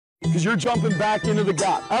because you're jumping back into the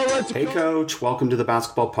gap. Hey, Coach. Welcome to the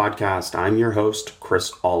Basketball Podcast. I'm your host,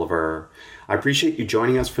 Chris Oliver. I appreciate you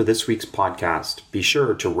joining us for this week's podcast. Be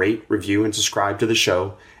sure to rate, review, and subscribe to the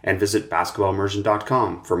show, and visit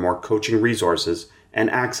basketballimmersion.com for more coaching resources and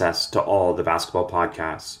access to all the basketball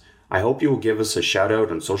podcasts. I hope you will give us a shout out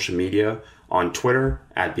on social media, on Twitter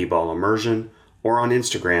at @BBallImmersion, or on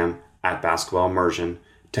Instagram at @BasketballImmersion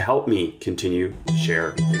to help me continue to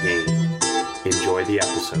share the game. Enjoy the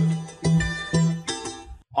episode.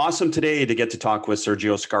 Awesome today to get to talk with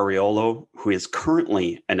Sergio Scariolo, who is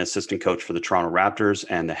currently an assistant coach for the Toronto Raptors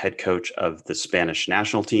and the head coach of the Spanish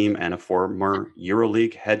national team and a former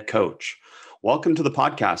Euroleague head coach. Welcome to the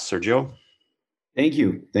podcast, Sergio. Thank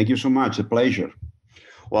you. Thank you so much. A pleasure.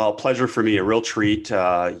 Well, pleasure for me. A real treat.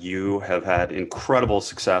 You have had incredible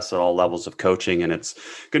success at all levels of coaching, and it's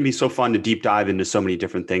going to be so fun to deep dive into so many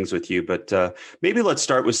different things with you. But maybe let's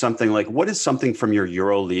start with something like, what is something from your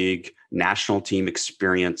EuroLeague national team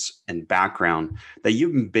experience and background that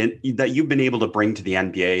you've been able to bring to the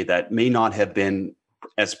NBA that may not have been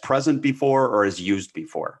as present before or as used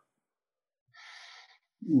before?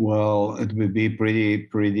 Well, it would be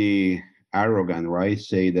pretty arrogant, right?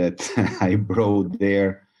 Say that I brought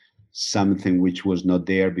there something which was not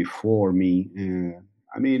there before me.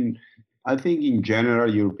 I think in general,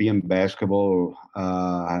 European basketball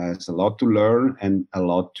has a lot to learn and a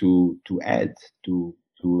lot to add to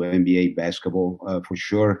NBA basketball for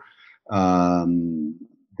sure.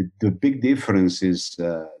 The big difference is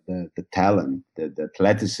the talent, the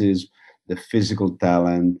athleticism, the physical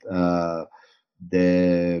talent,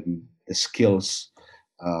 the skills.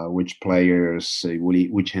 Which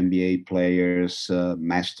NBA players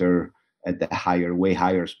master at the way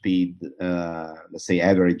higher speed, let's say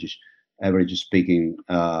average speaking,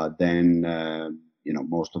 than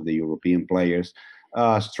most of the European players.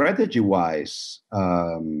 Strategy-wise,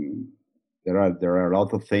 there are a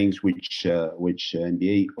lot of things which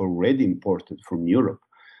NBA already imported from Europe.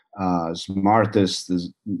 Smartest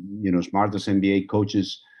NBA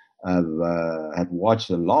coaches have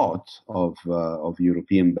watched a lot of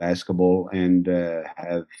European basketball and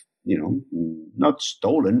have not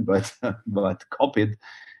stolen but copied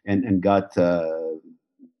and got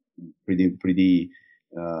pretty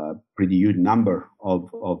huge number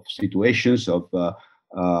of situations of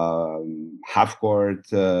half court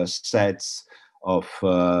sets of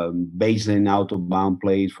baseline out of bound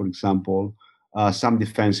plays, for example, some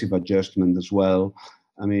defensive adjustment as well.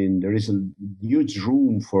 I mean, there is a huge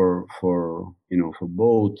room for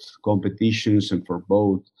both competitions and for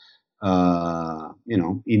both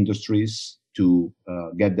industries to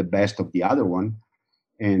get the best of the other one,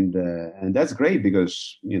 and that's great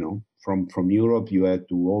because from Europe you had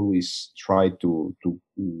to always try to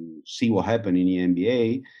see what happened in the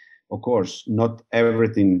NBA. Of course, not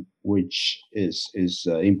everything which is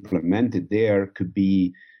implemented there could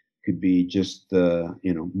be just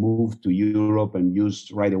moved to Europe and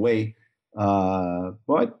used right away,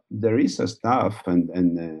 but there is a stuff, and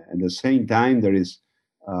at the same time there is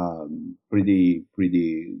pretty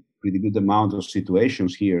good amount of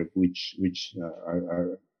situations here which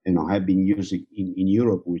are have been used in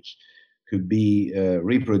Europe, which could be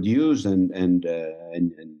reproduced and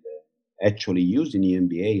actually used in the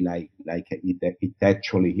NBA like it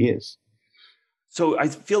actually is. So I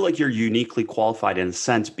feel like you're uniquely qualified in a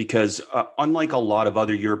sense because unlike a lot of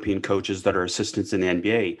other European coaches that are assistants in the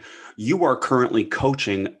NBA, you are currently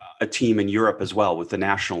coaching a team in Europe as well with the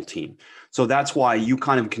national team. So that's why you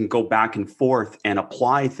kind of can go back and forth and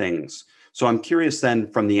apply things. So I'm curious then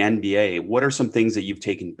from the NBA, what are some things that you've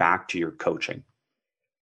taken back to your coaching?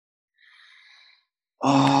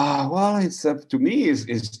 Well, it's to me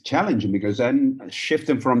is challenging because I'm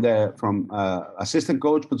shifting from assistant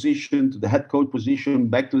coach position to the head coach position,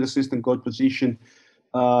 back to the assistant coach position,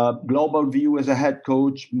 global view as a head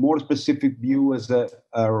coach, more specific view as a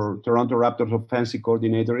Toronto Raptors offensive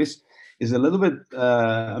coordinator is a little bit.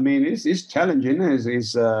 It's challenging.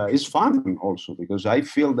 It's fun also because I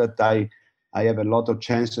feel that I have a lot of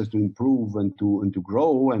chances to improve and to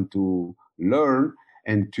grow and to learn.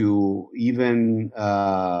 And to even,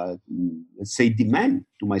 let's say, demand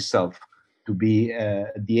to myself to be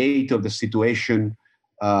the eight of the situation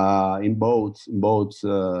in both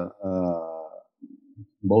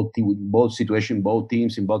situations, both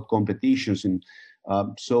teams, in both competitions. And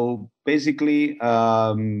so basically,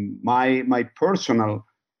 my personal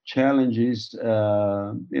challenge is,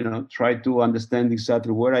 try to understand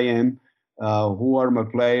exactly where I am, who are my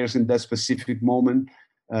players in that specific moment.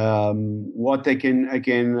 What I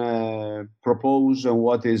can propose and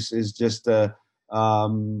what is just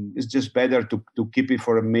better to keep it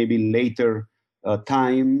for maybe later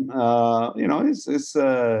time. It's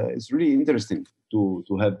really interesting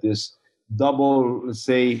to have this double, let's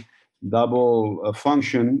say, double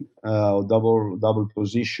function, double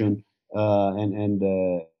position, and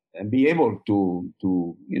be able to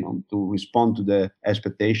respond to the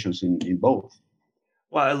expectations in both.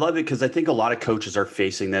 Well, I love it because I think a lot of coaches are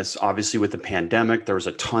facing this. Obviously, with the pandemic, there was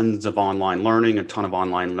a tons of online learning, a ton of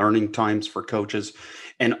online learning times for coaches,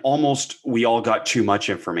 and almost we all got too much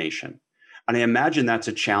information. And I imagine that's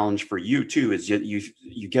a challenge for you too. Is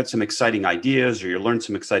you get some exciting ideas, or you learn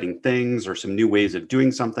some exciting things, or some new ways of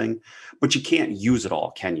doing something, but you can't use it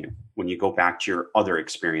all, can you? When you go back to your other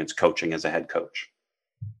experience coaching as a head coach.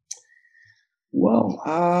 Well,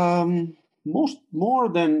 most more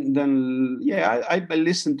than yeah, I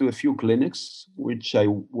listened to a few clinics which I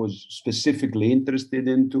was specifically interested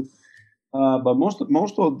into, but most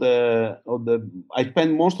of the I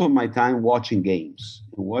spend most of my time watching games,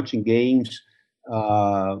 with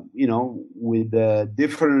a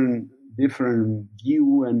different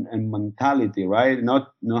view and mentality, right?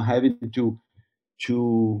 Not having to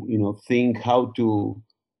think how to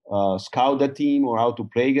scout the team or how to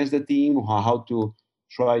play against the team or how to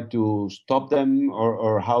try to stop them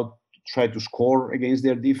or how to try to score against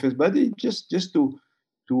their defense, but just to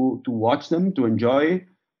watch them, to enjoy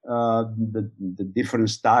the different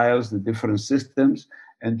styles, the different systems,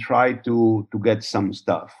 and try to get some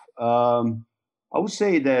stuff. I would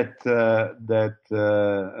say that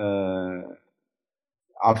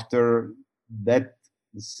after that,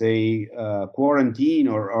 say, quarantine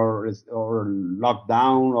or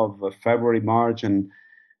lockdown of February, March, and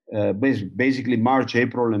basically March,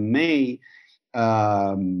 April, and May,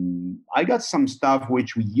 I got some stuff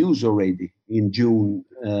which we use already in June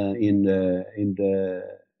in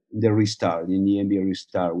the restart, in the NBA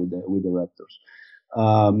restart with the Raptors.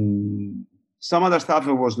 Some other stuff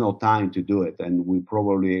there was no time to do it, and we'll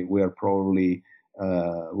probably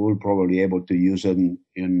able to use it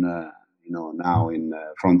now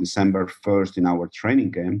from December 1st in our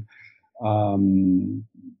training camp.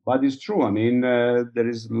 But it's true. I mean, there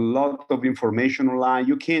is a lot of information online.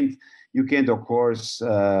 You can't, of course,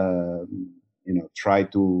 try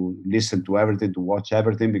to listen to everything, to watch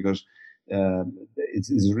everything, because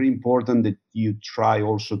it's really important that you try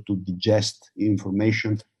also to digest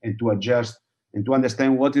information and to adjust and to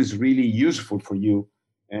understand what is really useful for you,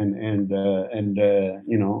 and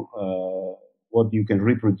what you can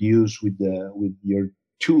reproduce with your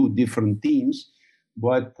two different teams.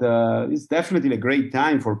 But it's definitely a great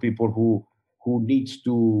time for people who needs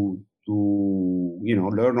to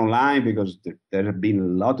learn online, because there have been a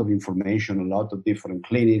lot of information, a lot of different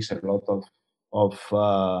clinics, a lot of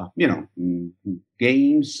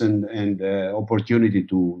games and opportunity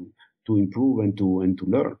to improve and to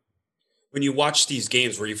learn. When you watch these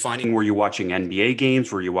games, were you watching NBA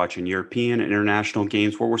games? Were you watching European, international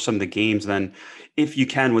games? What were some of the games then? If you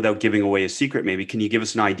can, without giving away a secret, maybe, can you give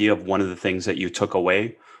us an idea of one of the things that you took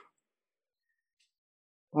away?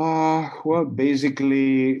 Well,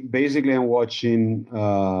 basically, I'm watching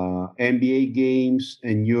NBA games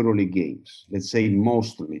and Euroleague games. Let's say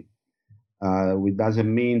mostly. Which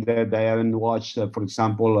doesn't mean that I haven't watched, for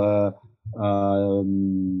example,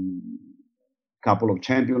 couple of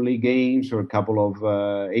Champions League games, or a couple of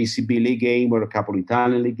ACB League games, or a couple of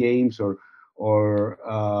Italian League games, or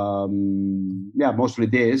mostly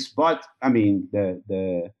this. But I mean,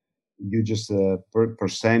 the you just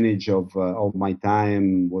percentage of my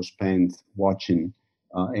time was spent watching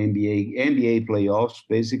NBA playoffs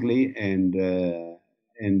basically, and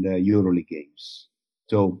EuroLeague games.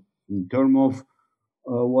 So in terms of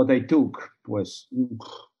what I took was,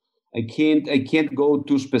 I can't go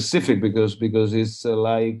too specific because it's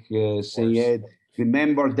like saying, yeah,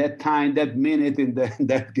 remember that time, that minute in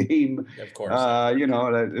that game. Of course.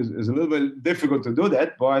 It's a little bit difficult to do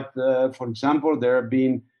that. But for example, there have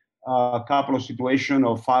been a couple of situations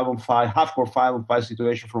of 5-on-5, half-court 5-on-5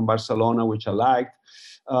 situation from Barcelona, which I liked.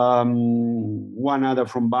 One other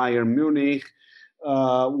from Bayern Munich.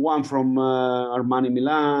 One from Armani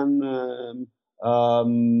Milan.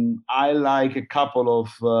 I like a couple of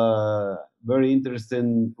very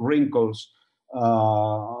interesting wrinkles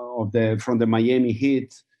from the Miami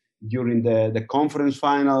Heat during the conference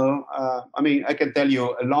final. I mean, I can tell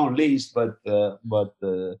you a long list, but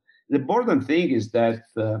the important thing is that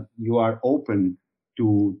you are open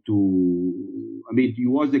to. I mean,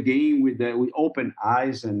 you watch the game with open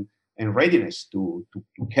eyes and readiness to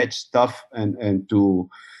catch stuff and to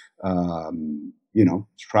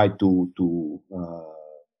try to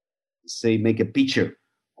say, make a picture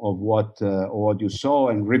of what you saw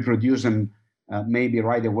and reproduce them maybe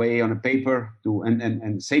right away on a paper to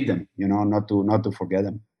and save them, not to forget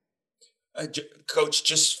them. Coach,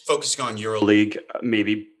 just focusing on EuroLeague,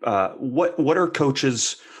 maybe what are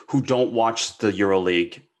coaches who don't watch the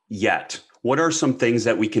EuroLeague yet? What are some things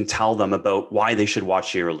that we can tell them about why they should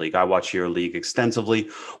watch EuroLeague? I watch EuroLeague extensively.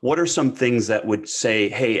 What are some things that would say,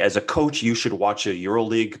 hey, as a coach, you should watch a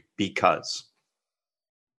EuroLeague because?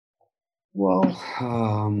 Well,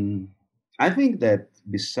 I think that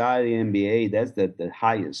beside the NBA, that's the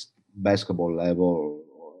highest basketball level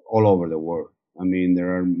all over the world. I mean,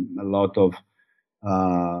 there are a lot of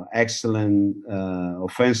excellent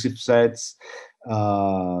offensive sets,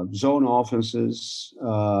 zone offenses,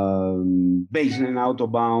 baseline and out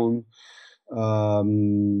of bound.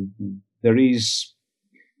 There is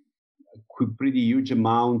a pretty huge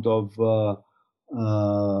amount of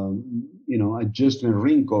adjustment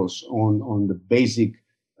wrinkles on the basic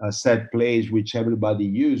set plays which everybody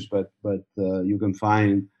use, but you can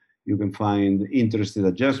find interesting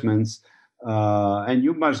adjustments. And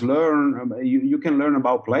you must learn. You can learn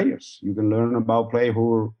about players. You can learn about players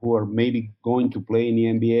who are maybe going to play in the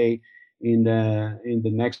NBA in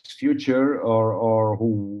the next future, or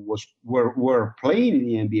who were playing in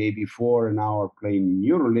the NBA before and now are playing in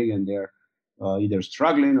EuroLeague, and they're either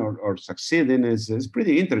struggling or succeeding. Is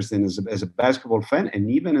pretty interesting as a basketball fan, and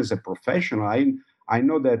even as a professional. I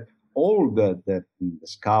know that all the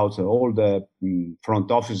scouts, all the front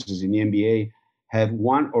offices in the NBA have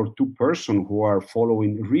one or two person who are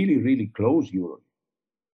following really, really close EuroLeague.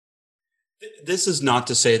 This is not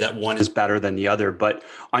to say that one is better than the other, but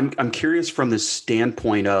I'm curious from the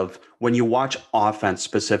standpoint of when you watch offense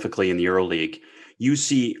specifically in the EuroLeague, you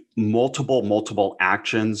see multiple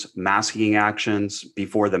actions, masking actions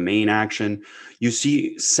before the main action. You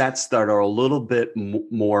see sets that are a little bit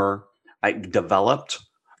more developed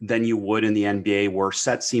than you would in the NBA, where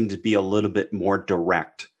sets seem to be a little bit more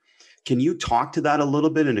direct. Can you talk to that a little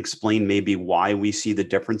bit and explain maybe why we see the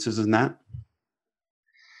differences in that?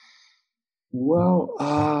 Well,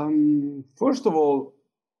 first of all,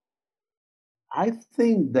 I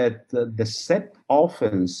think that the set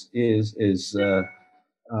offense is not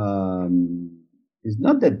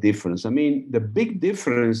that difference. I mean, the big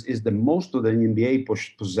difference is that most of the NBA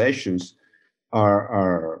possessions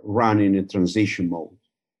are run in a transition mode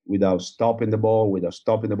without stopping the ball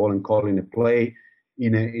and calling a play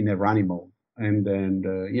in a running mode, and then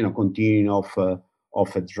continuing off a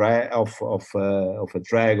drag, of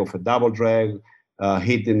a double drag,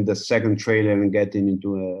 hitting the second trailer and getting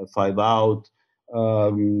into a 5-out,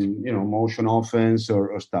 motion offense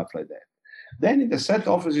or stuff like that. Then in the set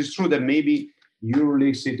offense, it's true that maybe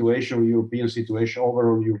EuroLeague situation or European situation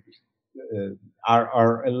overall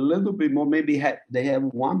are a little bit more. Maybe they have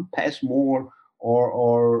one pass more,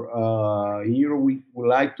 or in Euro we would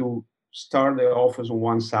like to start the offense on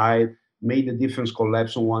one side, make the defense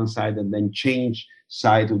collapse on one side, and then change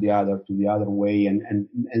side to the other way,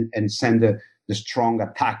 and send the strong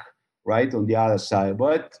attack right on the other side.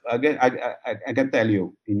 But again, I can tell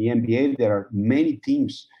you, in the NBA there are many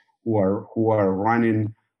teams who are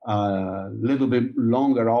running a little bit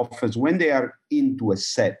longer offense when they are into a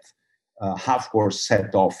set, half-court set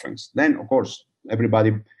offense. Then of course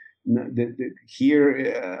everybody.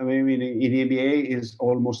 Here, I mean, in the NBA, is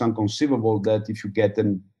almost inconceivable that if you get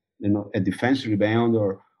a defensive rebound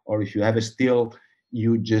or if you have a steal,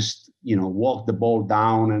 you just walk the ball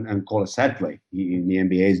down and call a set play. In the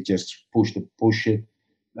NBA, it's just push it,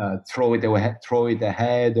 throw it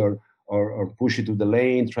ahead, or push it to the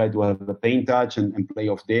lane, try to have a paint touch and play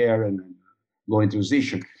off there and go in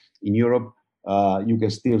transition. In Europe, you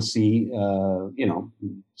can still see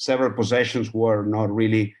several possessions were not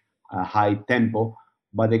really high tempo,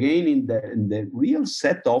 but again in the real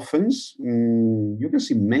set offense, you can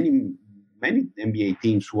see many NBA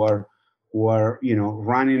teams who are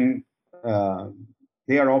running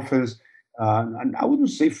their offense, and I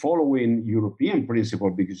wouldn't say following European principle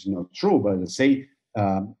because it's not true, but let's say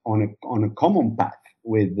on a common path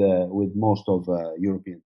with most of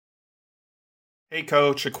European. Hey,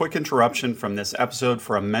 Coach, a quick interruption from this episode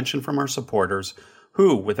for a mention from our supporters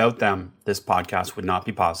who, without them, this podcast would not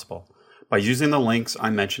be possible. By using the links I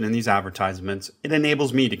mentioned in these advertisements, it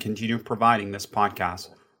enables me to continue providing this podcast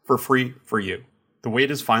for free for you. The wait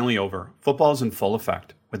is finally over. Football is in full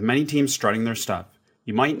effect, with many teams strutting their stuff.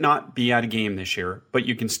 You might not be at a game this year, but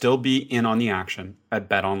you can still be in on the action at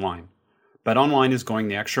BetOnline. BetOnline is going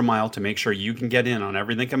the extra mile to make sure you can get in on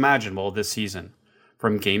everything imaginable this season.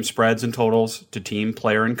 From game spreads and totals to team,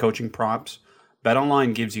 player, and coaching props,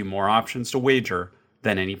 BetOnline gives you more options to wager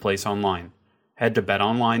than any place online. Head to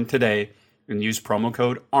BetOnline today and use promo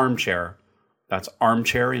code ARMCHAIR. That's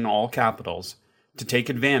ARMCHAIR in all capitals to take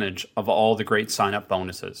advantage of all the great sign-up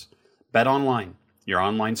bonuses. Bet Online, your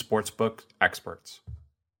online sportsbook experts.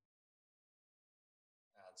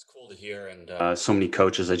 It's cool to hear, and so many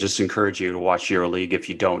coaches. I just encourage you to watch Euroleague if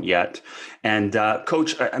you don't yet. And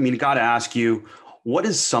Coach, I mean, got to ask you, what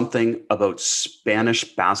is something about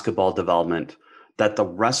Spanish basketball development that the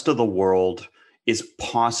rest of the world is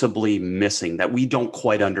possibly missing that we don't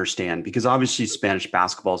quite understand? Because obviously Spanish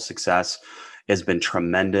basketball success has been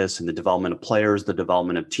tremendous in the development of players, the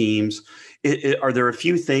development of teams. Are there a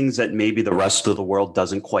few things that maybe the rest of the world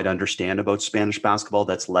doesn't quite understand about Spanish basketball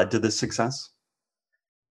that's led to this success?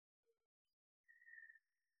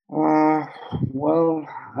 Well,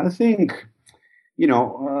 I think,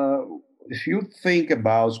 if you think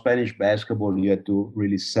about Spanish basketball, you have to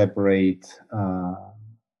really separate,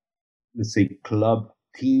 let's say, club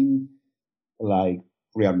team like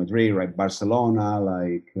Real Madrid, like Barcelona,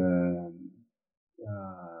 like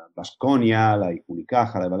Baskonia, like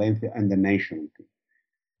Unicaja, like Valencia, and the national team.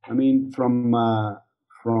 I mean, from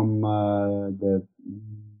the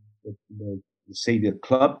say the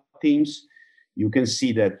club teams, you can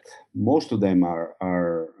see that most of them are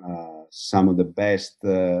some of the best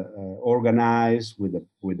organized with the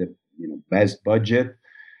best budget,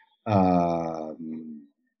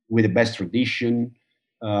 with the best tradition,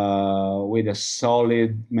 with a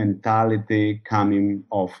solid mentality coming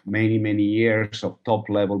of many years of top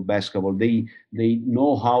level basketball. They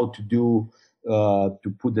know how to do to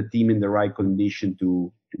put the team in the right condition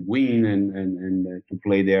to win and to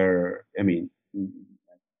play their. I mean,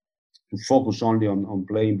 to focus only on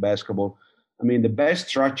playing basketball. I mean, the best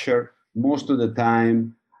structure most of the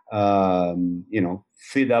time,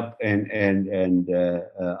 fit up and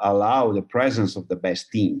allow the presence of the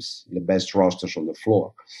best teams, the best rosters on the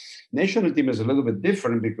floor. National team is a little bit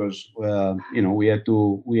different because we had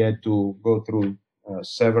to go through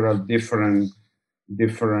several different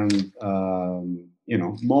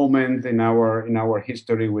moment in our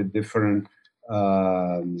history with different.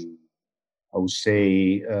 I would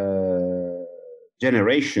say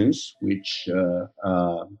generations, which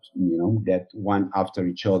that one after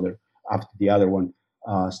each other, after the other one,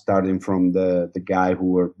 starting from the guy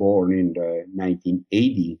who were born in the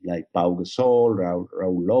 1980, like Pau Gasol,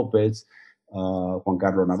 Raul Lopez, Juan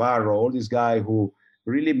Carlos Navarro, all these guys who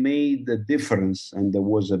really made the difference. And there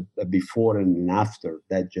was a before and an after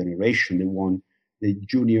that generation. They won the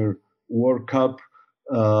Junior World Cup.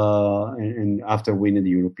 And after winning the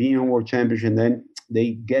European World Championship, then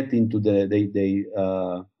they get into they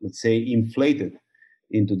let's say inflated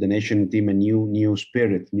into the national team a new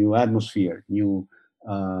spirit, new atmosphere, new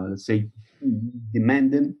let's say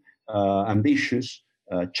demanding, ambitious,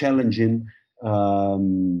 challenging,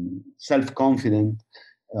 self-confident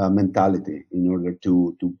mentality in order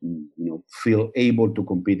to feel able to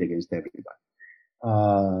compete against everybody.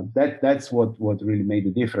 That's what really made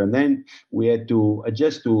the difference. Then we had to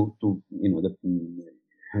adjust to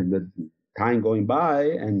the time going by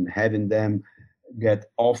and having them get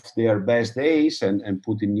off their best days and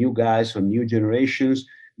putting new guys on new generations,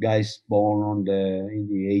 guys born in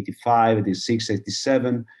the 85, 86,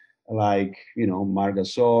 87, like Marc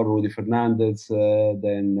Gasol, Rudy Fernandez,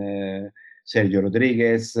 then Sergio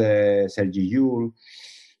Rodriguez, Sergio Yul.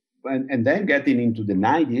 And then getting into the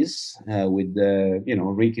 90s with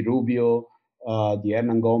Ricky Rubio, the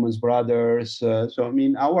Hernan Gomez brothers. So I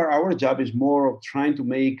mean, our job is more of trying to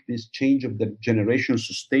make this change of the generation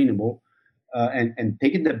sustainable, and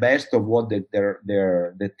taking the best of what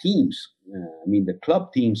the teams. I mean, the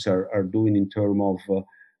club teams are doing in terms of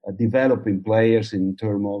developing players, in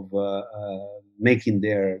terms of making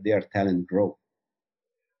their talent grow.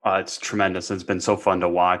 It's tremendous. It's been so fun to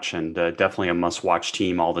watch, and definitely a must-watch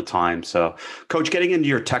team all the time. So, Coach, getting into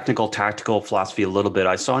your tactical philosophy a little bit,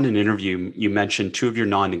 I saw in an interview you mentioned two of your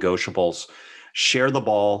non-negotiables: share the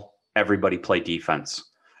ball, everybody play defense.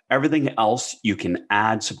 Everything else you can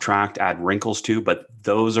add, subtract, add wrinkles to, but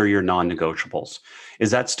those are your non-negotiables. Is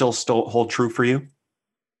that still hold true for you?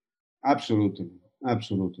 Absolutely. I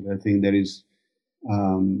think there is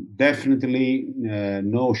definitely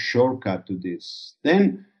no shortcut to this.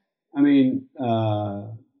 Then, I mean,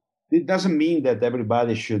 it doesn't mean that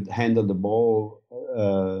everybody should handle the ball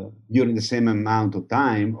during the same amount of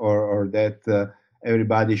time, or that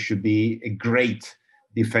everybody should be a great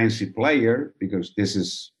defensive player, because this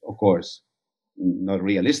is, of course, not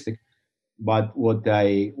realistic. But what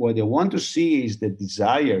I want to see is the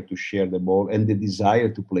desire to share the ball and the desire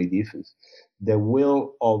to play defense, the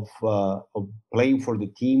will of playing for the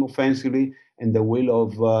team offensively, and the will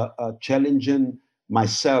of challenging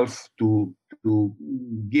myself to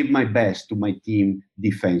give my best to my team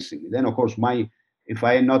defensively. Then, of course, my if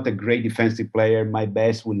I am not a great defensive player, my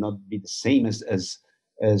best will not be the same as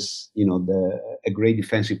a great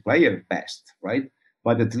defensive player best, right?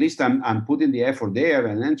 But at least I'm putting the effort there,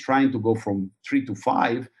 and then trying to go from 3 to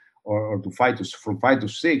 5 or to from 5 to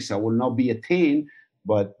 6. I will not be a 10,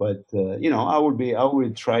 but I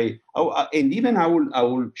will try, and even I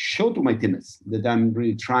will show to my teammates that I'm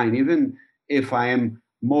really trying, even if I am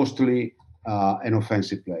mostly an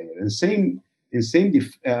offensive player. And same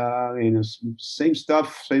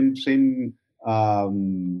stuff, same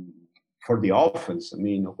for the offense. I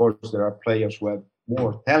mean, of course, there are players who have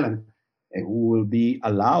more talent and who will be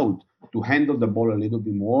allowed to handle the ball a little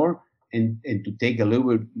bit more and to take a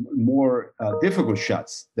little bit more difficult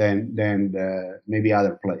shots than maybe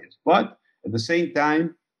other players. But at the same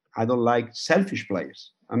time, I don't like selfish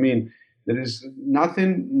players. I mean, there is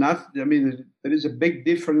there is a big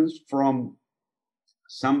difference from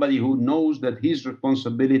somebody who knows that his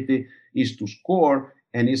responsibility is to score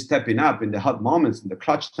and is stepping up in the hot moments, in the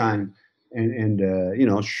clutch time, and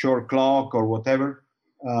short clock or whatever.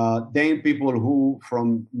 Then people who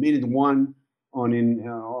from minute one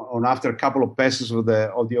on after a couple of passes of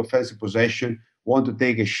the offensive possession want to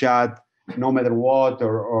take a shot no matter what,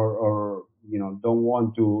 or don't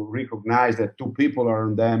want to recognize that two people are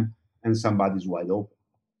on them and somebody's wide open.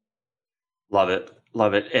 Love it.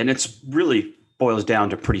 And it's really boils down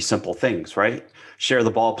to pretty simple things, right? Share the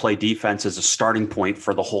ball, play defense as a starting point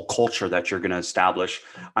for the whole culture that you're going to establish.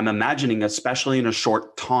 I'm imagining, especially in a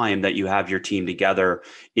short time that you have your team together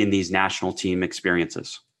in these national team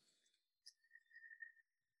experiences.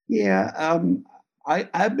 Yeah,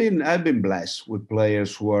 I've been blessed with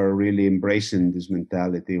players who are really embracing this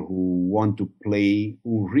mentality, who want to play,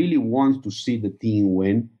 who really want to see the team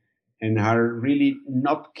win, and are really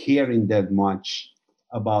not caring that much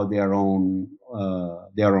about their own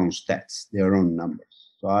stats, their own numbers.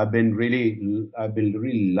 So I've been really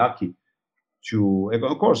lucky to.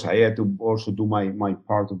 Of course, I had to also do my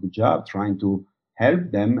part of the job, trying to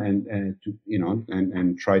help them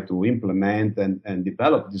and try to implement and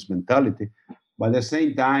develop this mentality. But at the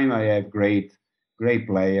same time, I have great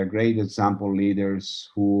player, great example leaders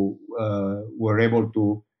who were able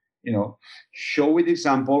to show with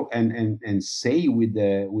example and say with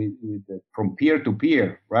the from peer to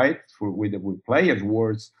peer, right? With players'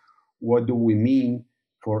 words, what do we mean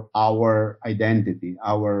for our identity,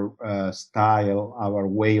 our style, our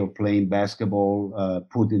way of playing basketball,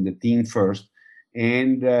 putting the team first,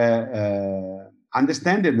 and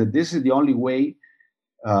understanding that this is the only way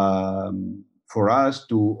for us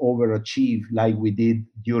to overachieve like we did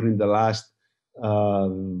during the last, I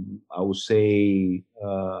would say,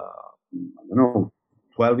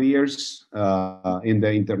 12 years in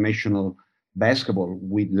the international basketball,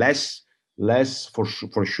 with less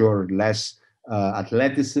for sure, less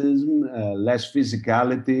athleticism, less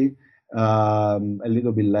physicality, a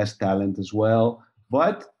little bit less talent as well.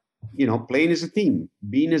 But playing as a team,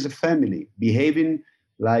 being as a family, behaving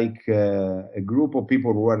like a group of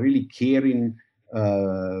people who are really caring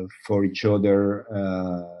for each other,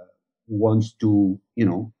 wants to,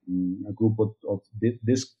 a group of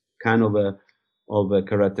this kind of a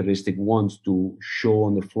characteristic wants to show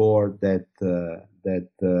on the floor that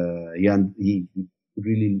he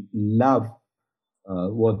really loves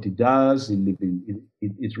what he does.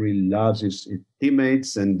 It really loves his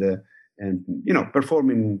teammates and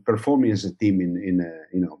performing as a team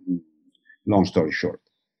in long story short.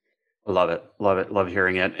 Love it. Love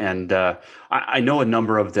hearing it. And I know a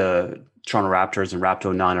number of the Toronto Raptors and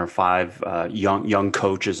Raptor 9 or 5 young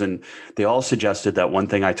coaches, and they all suggested that one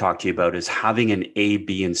thing I talked to you about is having an A,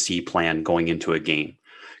 B, and C plan going into a game.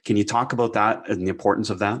 Can you talk about that and the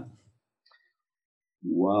importance of that?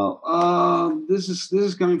 Well, this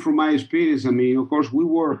is coming from my experience. I mean, of course, we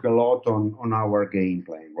work a lot on our game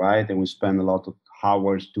plan, right? And we spend a lot of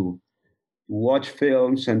hours to watch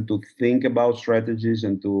films and to think about strategies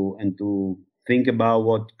and to think about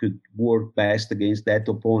what could work best against that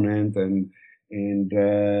opponent and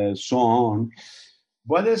so on.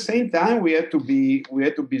 But at the same time, we had to be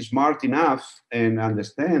smart enough and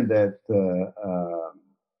understand that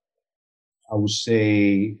I would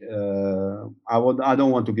say I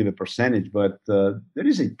don't want to give a percentage, but there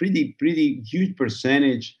is a pretty huge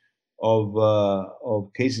percentage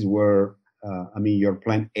of cases where your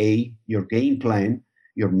plan A, your game plan,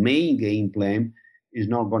 your main game plan is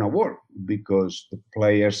not going to work because the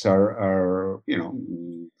players are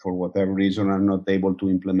for whatever reason are not able to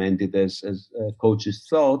implement it as coaches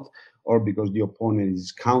thought, or because the opponent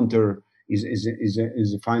is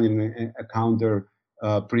finding a counter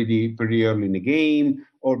pretty early in the game,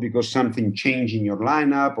 or because something changed in your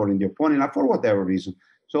lineup or in the opponent lineup for whatever reason.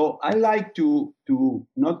 So I like to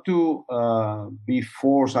not to be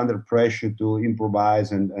forced under pressure to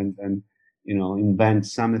improvise and invent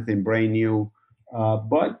something brand new,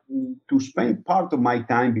 but to spend part of my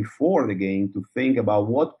time before the game to think about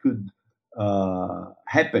what could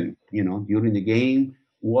happen, during the game,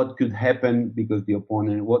 what could happen because the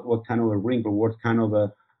opponent, what kind of a wrinkle, what kind of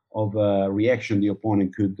a reaction the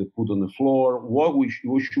opponent could put on the floor, what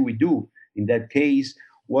should we do in that case,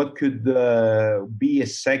 what could be a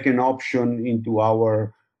second option into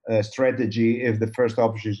our strategy if the first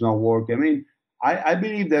option is not working. I mean, I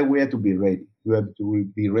believe that we have to be ready. We have to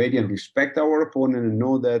be ready and respect our opponent and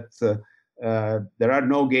know that there are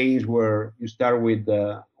no games where you start with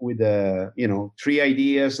three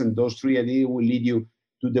ideas, and those three ideas will lead you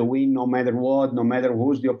to the win no matter what, no matter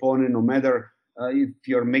who's the opponent, no matter if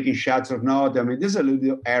you're making shots or not. I mean, this is a little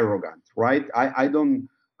bit arrogant, right? I'm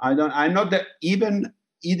not that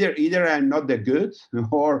either I'm not that good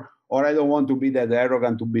or I don't want to be that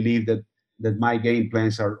arrogant to believe that my game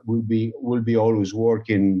plans will be always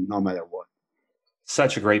working no matter what.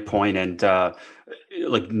 Such a great point. And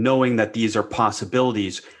like knowing that these are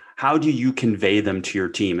possibilities, how do you convey them to your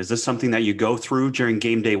team? Is this something that you go through during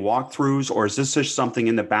game day walkthroughs, or is this just something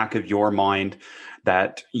in the back of your mind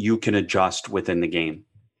that you can adjust within the game?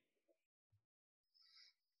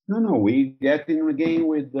 No. We get in the game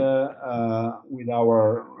with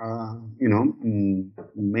our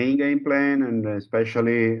main game plan, and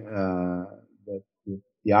especially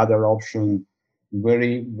the other option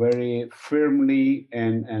very very firmly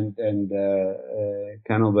and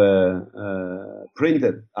kind of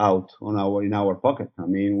printed out in our pocket. I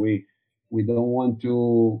mean, we don't want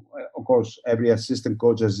to. Of course, every assistant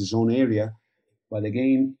coach has his own area, but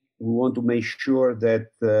again, we want to make sure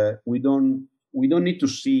that we don't need to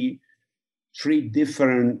see three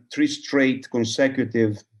straight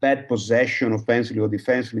consecutive bad possession offensively or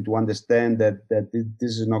defensively to understand that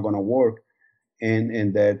this is not going to work,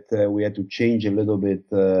 and that we had to change a little bit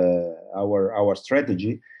our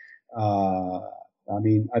strategy. I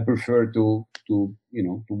mean, I prefer to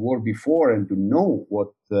work before and to know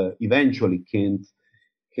what eventually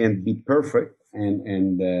can't be perfect,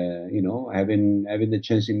 and having the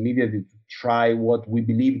chance immediately to try what we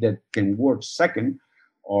believe that can work second,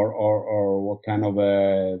 or what kind of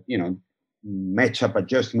a matchup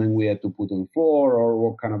adjustment we had to put on the floor, or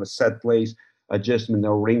what kind of a set place adjustment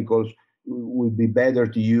or wrinkles would be better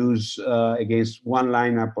to use against one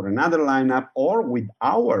lineup or another lineup, or with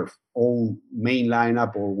our own main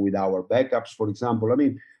lineup, or with our backups, for example. I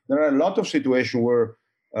mean, there are a lot of situations where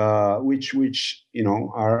which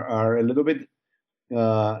are a little bit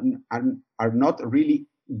are not really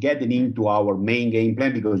getting into our main game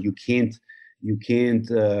plan, because you can't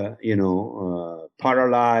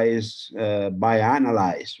paralyze by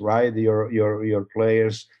analyze, right, your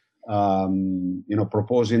players,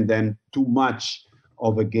 proposing them too much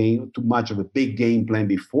of a big game plan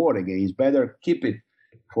before the game. It's better keep it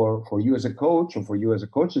for you as a coach, or for you as a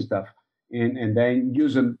coaching staff, and then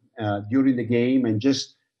use them during the game, and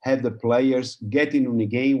just have the players getting in the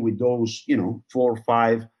game with those 4 or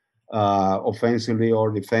 5 offensively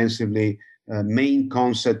or defensively main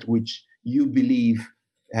concept which you believe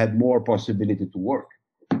have more possibility to work.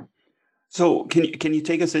 So can you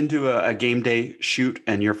take us into a game day shoot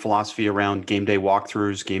and your philosophy around game day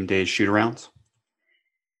walkthroughs, game day shoot arounds?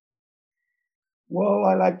 Well,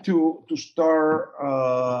 I like to start.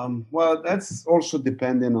 Well, that's also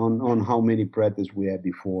dependent on how many practice we had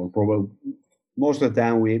before. Probably most of the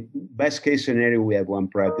time, best case scenario, we have one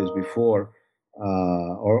practice before,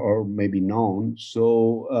 or maybe none.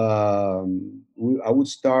 So I would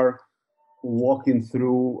start walking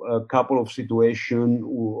through a couple of situations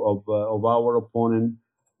of our opponent,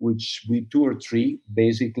 which we 2 or 3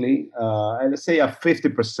 basically, and let's say a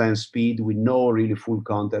 50% speed with no really full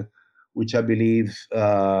contact, which I believe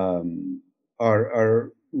are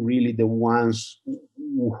really the ones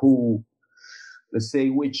who, let's say,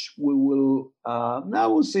 which we will, I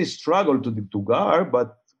would say, struggle to guard,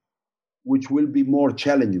 but which will be more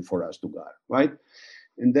challenging for us to guard, right?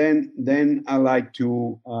 And then I like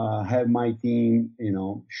to have my team,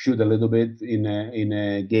 shoot a little bit in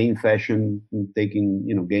a game fashion, taking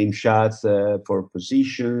game shots for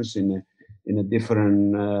positions in a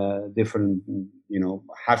different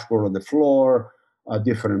half court of the floor,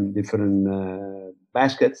 different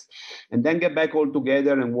baskets, and then get back all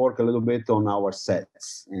together and work a little bit on our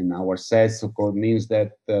sets. And our sets, of course, means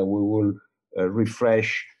that we will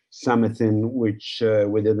refresh something which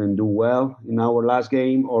we didn't do well in our last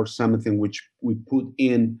game, or something which we put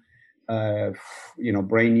in,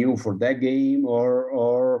 brand new for that game,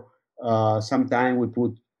 or sometimes we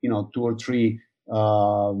put 2 or 3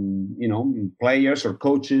 players or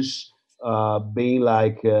coaches being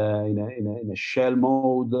like in a shell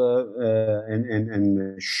mode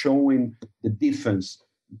and showing the defense.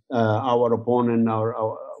 Our opponent,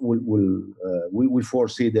 we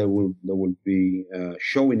foresee they will be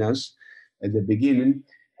showing us at the beginning,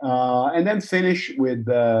 and then finish with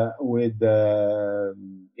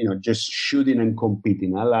just shooting and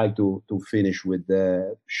competing. I like to finish with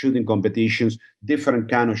the shooting competitions, different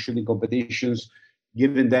kind of shooting competitions,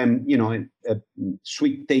 giving them a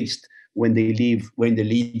sweet taste when they leave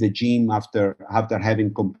the gym after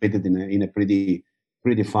having competed in a pretty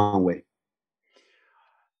fun way.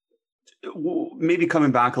 Maybe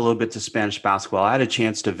coming back a little bit to Spanish basketball, I had a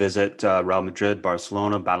chance to visit Real Madrid,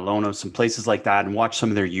 Barcelona, Badalona, some places like that, and watch some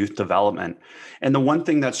of their youth development. And the one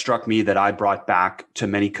thing that struck me that I brought back to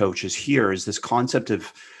many coaches here is this concept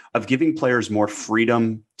of giving players more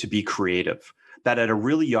freedom to be creative. That at a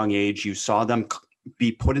really young age, you saw them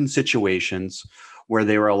be put in situations where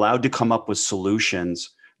they were allowed to come up with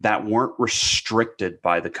solutions that weren't restricted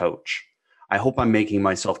by the coach. I hope I'm making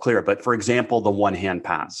myself clear. But for example, the one-hand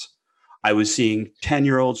pass. I was seeing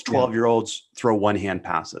 10-year-olds, 12-year-olds throw one-hand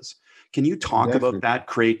passes. Can you talk about that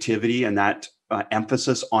creativity and that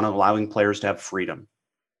emphasis on allowing players to have freedom?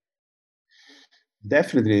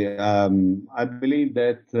 Definitely. I believe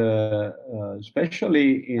that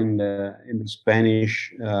especially in the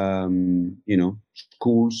Spanish,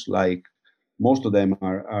 schools, like most of them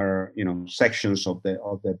are sections of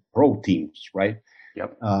the pro teams, right?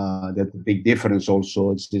 Yep. That the big difference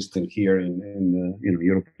also existing here in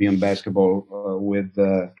European basketball with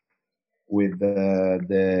a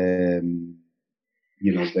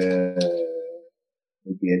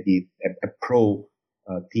pro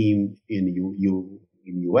team in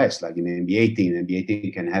US, like in the NBA team. NBA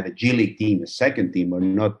team can have a G League team, a second team, but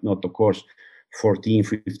not of course 14,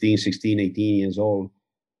 15, 16, 18 years old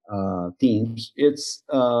teams. It's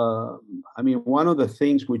one of the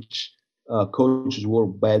things which coaches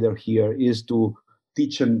work better here is to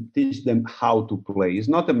teach them how to play. It's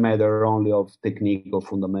not a matter only of technique or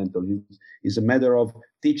fundamental. It's a matter of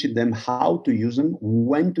teaching them how to use them,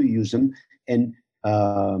 when to use them, and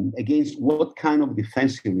against what kind of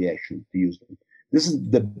defensive reaction to use them. This is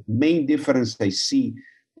the main difference I see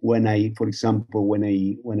when I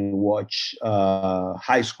watch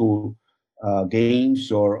high school games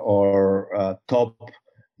or top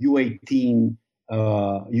U18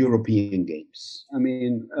 European games. I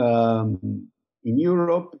mean, in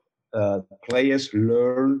Europe, players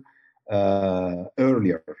learn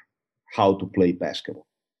earlier how to play basketball.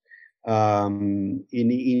 In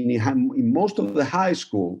most of the high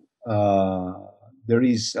school, there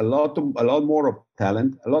is a lot more of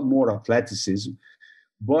talent, a lot more athleticism,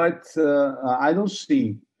 but I don't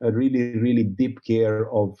see a really deep care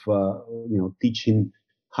of teaching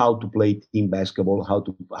how to play team basketball,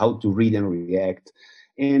 how to read and react.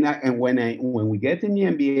 And when we get in the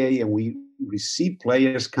NBA and we receive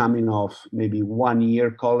players coming off maybe 1 year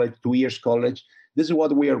college, 2 years college, this is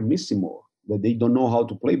what we are missing more. That they don't know how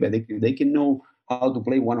to play, but they can know how to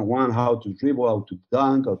play one-on-one, how to dribble, how to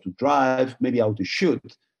dunk, how to drive, maybe how to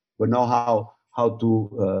shoot, but not how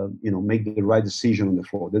to make the right decision on the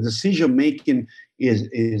floor. The decision making is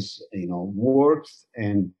worked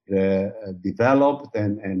and developed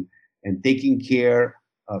and taken care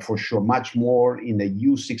for sure much more in the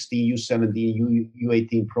U16, U17,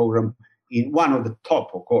 U18 program, in one of the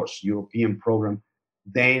top, of course, European program,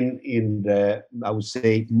 than in the, I would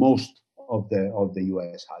say, most of the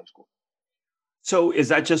US high school. So is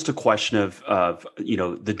that just a question of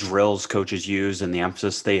the drills coaches use and the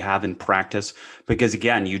emphasis they have in practice? Because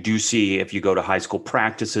again, you do see, if you go to high school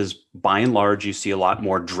practices, by and large, you see a lot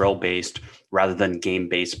more drill-based rather than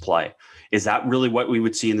game-based play. Is that really what we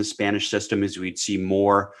would see in the Spanish system? Is we'd see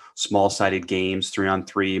more small-sided games,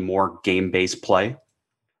 3-on-3, more game-based play?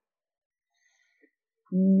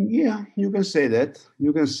 Yeah, you can say that.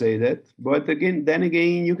 But then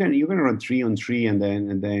again, you can run 3-on-3 and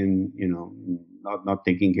then not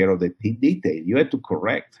taking care of the detail. You had to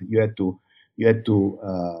correct. You had to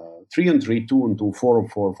 3-on-3, 2-on-2,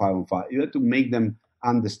 4-on-4, 5-on-5. You had to make them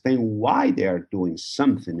understand why they are doing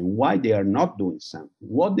something and why they are not doing something.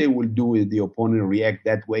 What they will do if the opponent react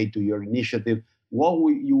that way to your initiative. What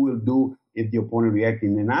you will do if the opponent react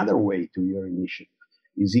in another way to your initiative.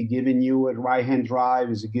 Is he giving you a right-hand drive?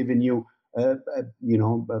 Is he giving you a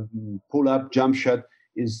pull-up jump shot?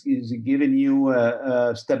 Is he giving you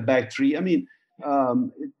a step-back three? I mean,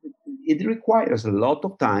 it requires a lot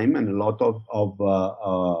of time and a lot of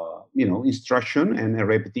instruction and a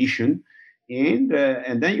repetition, and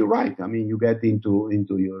then you're right. I mean, you get into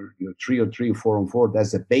your 3-on-3, 4-on-4.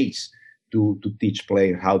 That's a base. to teach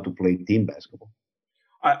players how to play team basketball.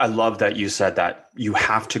 I love that you said that. You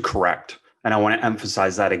have to correct. And I want to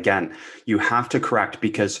emphasize that again. You have to correct,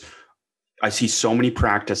 because I see so many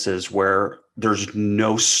practices where there's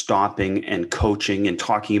no stopping and coaching and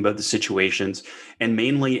talking about the situations. And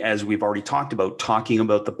mainly, as we've already talked about, talking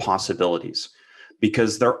about the possibilities,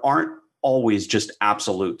 because there aren't always just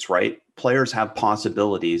absolutes, right? Players have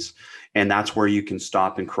possibilities, and that's where you can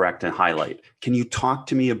stop and correct and highlight. Can you talk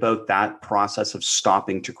to me about that process of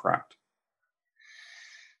stopping to correct?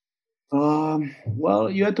 Well,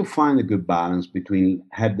 you have to find a good balance between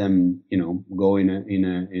have them, go in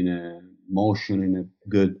a motion, in a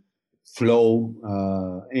good flow,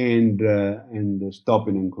 and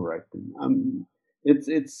stopping and correcting.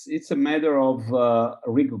 It's a matter of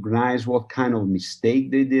recognize what kind of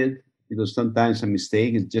mistake they did, because sometimes a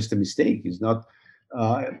mistake is just a mistake. It's not,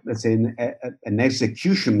 let's say, an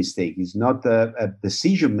execution mistake. It's not a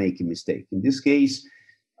decision making mistake. In this case.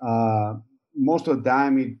 Most of the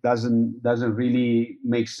time, it doesn't really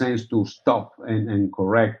make sense to stop and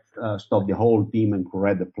correct, stop the whole team and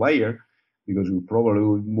correct the player, because we probably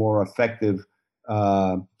would be more effective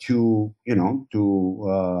to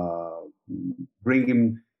bring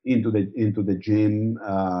him into the gym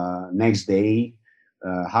next day,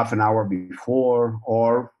 half an hour before,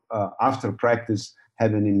 or after practice,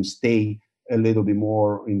 having him stay a little bit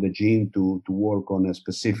more in the gym to work on a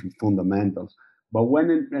specific fundamentals. But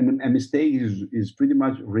when a mistake is pretty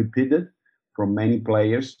much repeated from many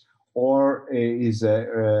players, or is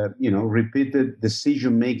a repeated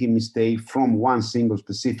decision-making mistake from one single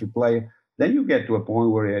specific player, then you get to a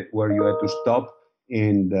point where you have to stop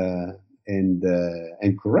and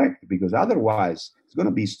correct, because otherwise it's going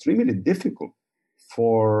to be extremely difficult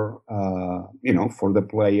for for the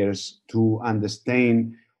players to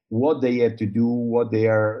understand what they have to do, what they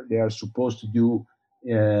are supposed to do.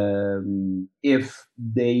 If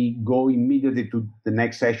they go immediately to the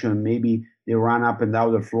next session, maybe they run up and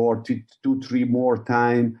down the floor two, three more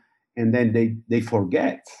times, and then they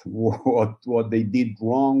forget what they did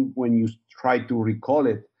wrong when you try to recall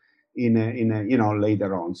it in a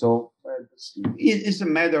later on. So it's a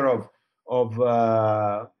matter of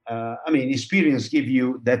experience give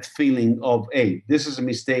you that feeling of, hey, this is a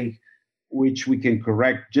mistake which we can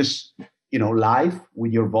correct just live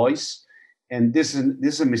with your voice. And this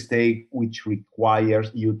is a mistake which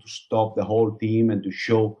requires you to stop the whole team and to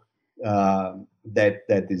show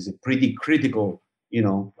that is a pretty critical,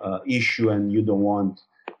 issue, and you don't want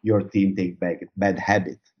your team take back bad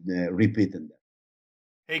habit, repeating that.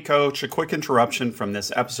 Hey, Coach, a quick interruption from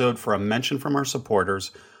this episode for a mention from our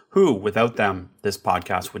supporters, who, without them, this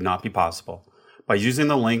podcast would not be possible. By using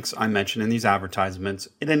the links I mentioned in these advertisements,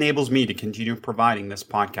 it enables me to continue providing this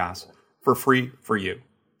podcast for free for you.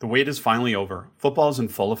 The wait is finally over. Football is in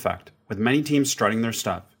full effect, with many teams strutting their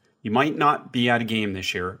stuff. You might not be at a game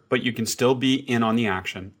this year, but you can still be in on the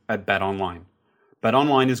action at BetOnline.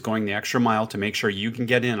 BetOnline is going the extra mile to make sure you can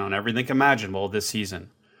get in on everything imaginable this season.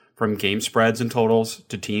 From game spreads and totals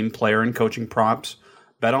to team, player, and coaching props,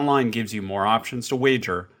 BetOnline gives you more options to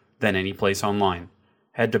wager than any place online.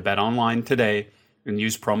 Head to BetOnline today and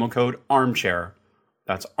use promo code ARMCHAIR,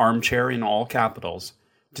 that's ARMCHAIR in all capitals,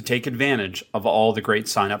 to take advantage of all the great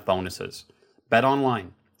sign-up bonuses.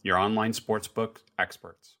 BetOnline, your online sportsbook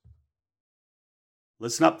experts.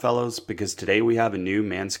 Listen up, fellows, because today we have a new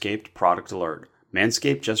Manscaped product alert.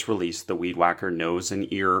 Manscaped just released the Weed Whacker Nose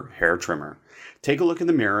and Ear Hair Trimmer. Take a look in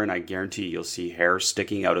the mirror and I guarantee you'll see hair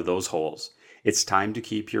sticking out of those holes. It's time to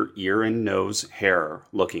keep your ear and nose hair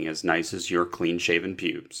looking as nice as your clean-shaven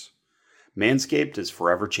pubes. Manscaped is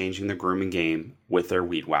forever changing the grooming game with their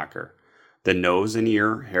Weed Whacker. The Nose and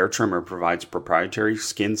Ear Hair Trimmer provides proprietary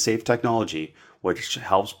skin-safe technology which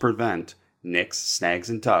helps prevent nicks, snags,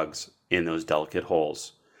 and tugs in those delicate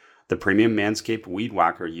holes. The premium Manscaped Weed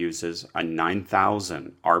Whacker uses a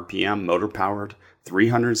 9,000 RPM motor-powered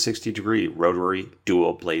 360-degree rotary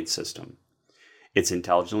dual blade system. Its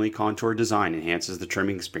intelligently contoured design enhances the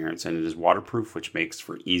trimming experience, and it is waterproof, which makes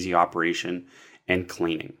for easy operation and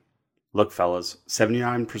cleaning. Look, fellas,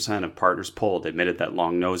 79% of partners polled admitted that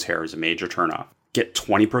long nose hair is a major turnoff. Get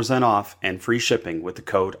 20% off and free shipping with the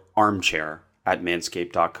code ARMCHAIR at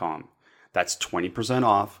manscaped.com. That's 20%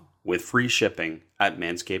 off with free shipping at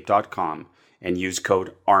manscaped.com and use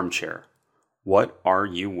code ARMCHAIR. What are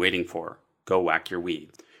you waiting for? Go whack your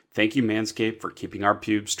weed. Thank you, Manscaped, for keeping our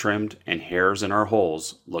pubes trimmed and hairs in our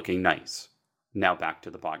holes looking nice. Now back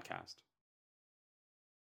to the podcast.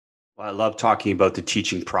 Well, I love talking about the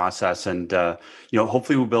teaching process, and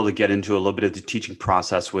hopefully we'll be able to get into a little bit of the teaching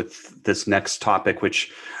process with this next topic,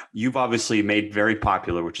 which you've obviously made very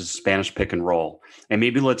popular, which is Spanish pick and roll. And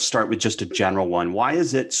maybe let's start with just a general one. Why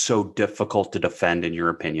is it so difficult to defend, in your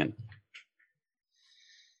opinion?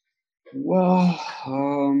 Well,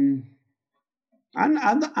 I'm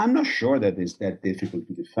not sure that it's that difficult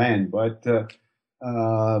to defend, but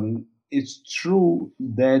it's true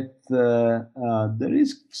that there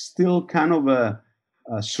is still kind of a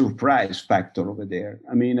surprise factor over there.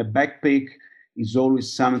 I mean, a back pick is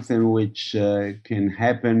always something which can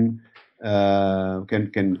happen,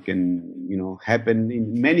 happen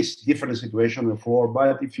in many different situations before.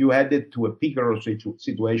 But if you add it to a pick and roll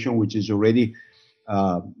situation, which is already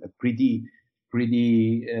a pretty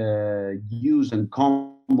used and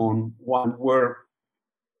common one, where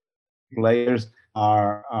players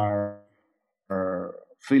are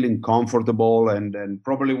feeling comfortable, and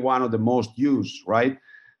probably one of the most used, right?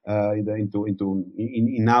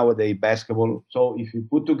 In nowadays basketball. So if you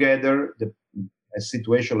put together a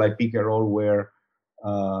situation like pick and roll where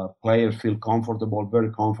players feel comfortable,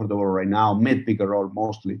 very comfortable right now, mid pick and roll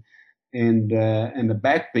mostly, and the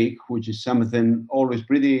back pick, which is something always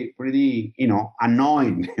pretty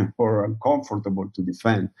annoying or uncomfortable to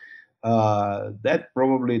defend.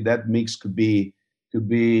 That mix could be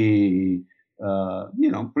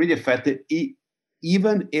pretty effective.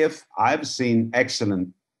 Even if I've seen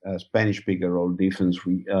excellent Spanish pick and roll defense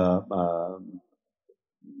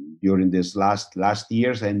during this last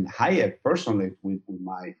years, and I personally with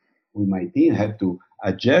my team had to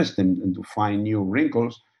adjust and to find new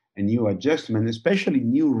wrinkles and new adjustment, especially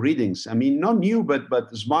new readings. I mean, not new, but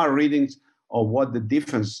smart readings of what the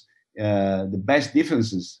defense, the best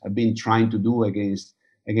defenses have been trying to do against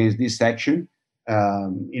this section,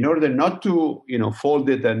 in order not to fold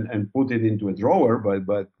it and put it into a drawer,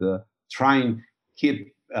 but trying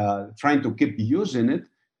to keep using it,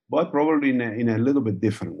 but probably in a little bit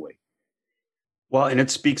different way. Well, and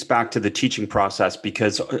it speaks back to the teaching process,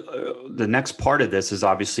 because the next part of this is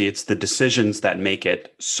obviously it's the decisions that make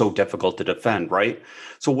it so difficult to defend, right?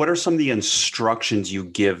 So what are some of the instructions you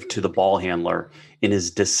give to the ball handler in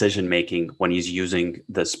his decision making when he's using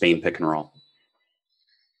the Spain pick and roll?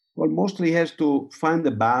 Well, mostly he has to find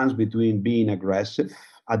the balance between being aggressive,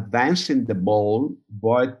 advancing the ball,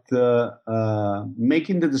 but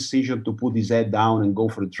making the decision to put his head down and go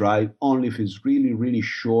for a drive only if he's really, really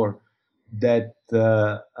sure that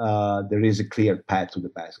there is a clear path to the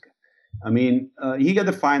basket. I mean, he got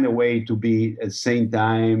to find a way to be at the same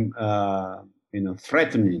time,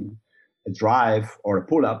 threatening a drive or a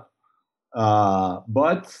pull-up,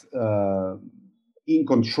 but in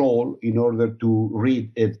control in order to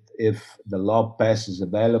read if the lob pass is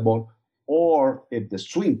available, or if the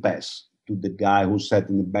swing pass to the guy who's set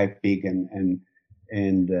in the back pick and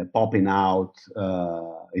popping out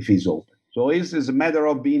if he's open. So it's a matter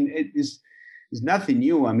of it's nothing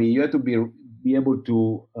new. I mean, you have to be able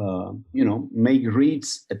to make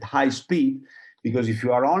reads at high speed, because if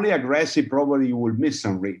you are only aggressive, probably you will miss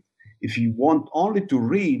some read. If you want only to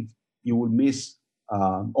read, you will miss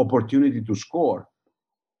opportunity to score,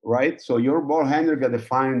 right? So your ball handler got to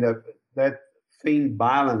find that thin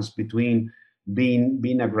balance between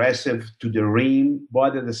being aggressive to the rim,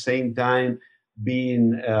 but at the same time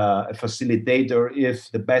being a facilitator if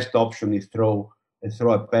the best option is throw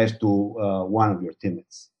a pass to one of your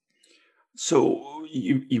teammates. So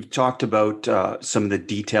you've talked about some of the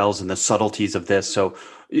details and the subtleties of this. So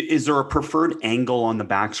is there a preferred angle on the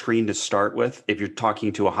back screen to start with? If you're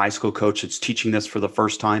talking to a high school coach that's teaching this for the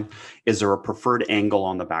first time, is there a preferred angle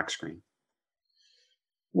on the back screen?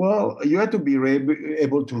 Well, you have to be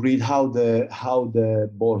able to read how the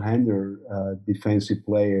ball handler defensive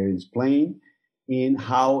player is playing, in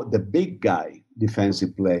how the big guy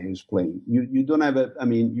defensive player is playing. You don't have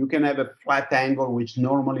you can have a flat angle, which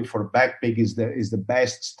normally for back pick is the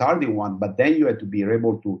best starting one, but then you have to be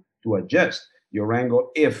able to adjust your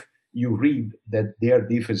angle if you read that their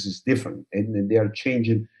defense is different and they are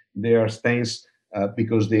changing their stance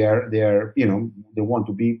because they want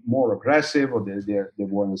to be more aggressive, or they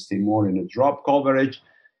want to stay more in a drop coverage.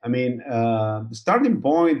 I mean, the starting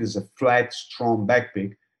point is a flat, strong back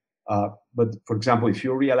pick. But for example, if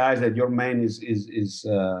you realize that your man is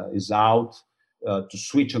out to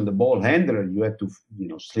switch on the ball handler, you have to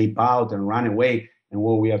slip out and run away. And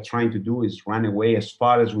what we are trying to do is run away as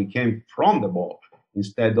far as we can from the ball,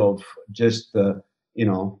 instead of just kind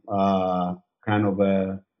of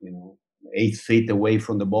 8 feet away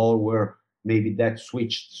from the ball, where maybe that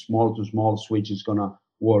switch, small to small switch, is gonna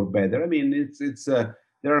work better. I mean, it's there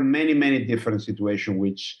are many different situations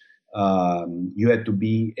which You had to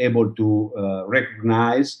be able to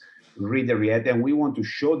recognize, read the react, and we want to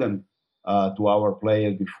show them to our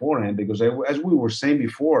players beforehand, because as we were saying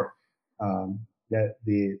before, that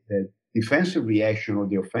the defensive reaction or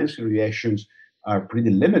the offensive reactions are pretty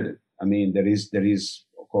limited. I mean, there is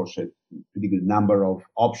of course a pretty good number of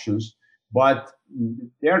options, but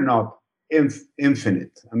they're not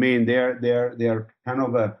infinite. I mean, they're kind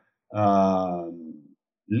of a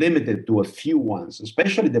limited to a few ones,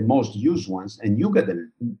 especially the most used ones, and you got to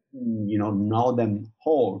know them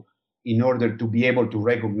whole in order to be able to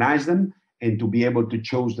recognize them and to be able to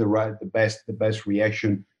choose the best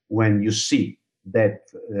reaction when you see that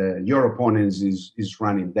your opponent is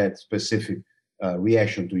running that specific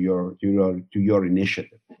reaction to your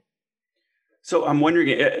initiative. So I'm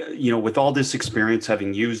wondering, with all this experience,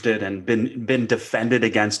 having used it and been defended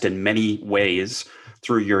against in many ways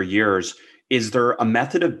through your years, is there a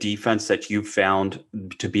method of defense that you've found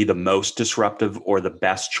to be the most disruptive or the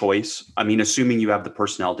best choice? I mean, assuming you have the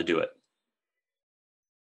personnel to do it.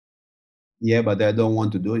 Yeah, but I don't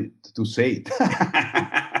want to do it, to say it.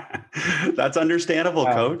 That's understandable,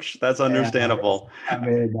 Coach. That's understandable. I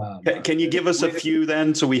mean, can you give us a few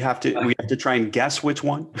then? So we have to try and guess which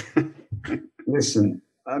one. Listen,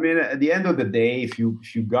 I mean, at the end of the day, if you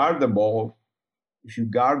guard the ball,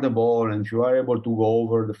 and if you are able to go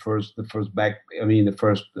over the first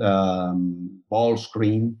ball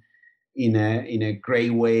screen in a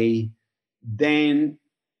great way, then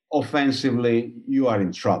offensively you are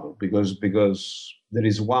in trouble because there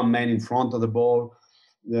is one man in front of the ball.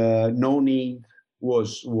 No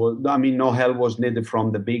help was needed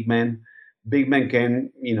from the big man. Big man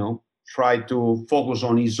can try to focus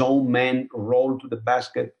on his own man, roll to the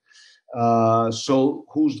basket. So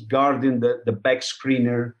who's guarding the back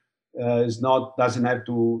screener doesn't have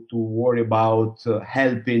to worry about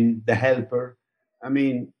helping the helper. I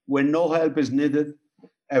mean, when no help is needed,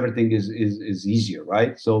 everything is easier,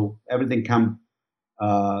 right? So everything can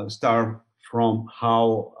start from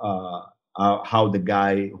how the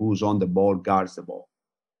guy who's on the ball guards the ball.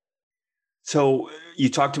 So you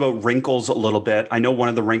talked about wrinkles a little bit. I know one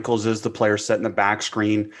of the wrinkles is the player setting the back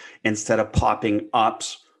screen instead of popping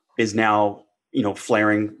ups is now,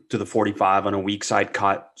 flaring to the 45 on a weak side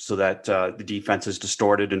cut so that the defense is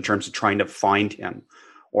distorted in terms of trying to find him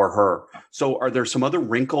or her. So are there some other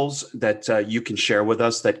wrinkles that you can share with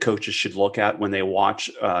us that coaches should look at when they watch,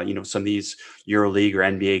 some of these EuroLeague or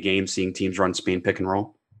NBA games, seeing teams run Spain pick and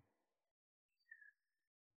roll?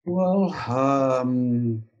 Well,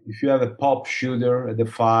 if you have a pop shooter at the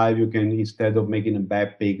 5, you can, instead of making a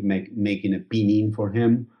back pick, making a pin in for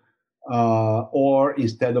him. Or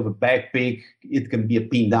instead of a back pick, it can be a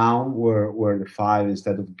pin down where the 5,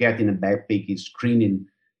 instead of getting a back pick, is screening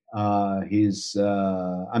the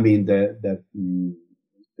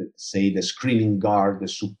screening guard, the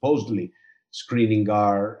supposedly screening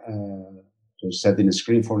guard, so setting a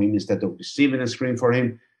screen for him instead of receiving a screen for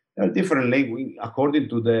him. There are different links according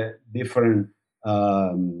to the different,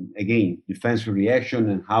 defensive reaction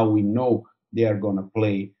and how we know they are going to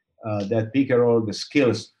play that pick and roll, the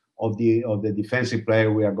skills of the defensive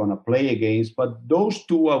player we are going to play against. But those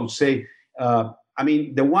two, I would say,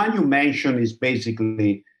 the one you mentioned is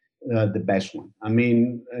basically the best one. I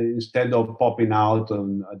mean, instead of popping out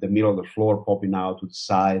on the middle of the floor, popping out to the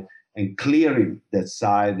side and clearing that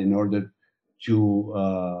side in order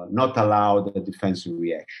to not allow the defensive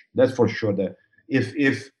reaction. That's for sure. That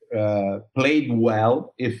if played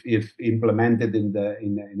well, if implemented in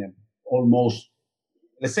a almost,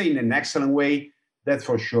 let's say, in an excellent way, that's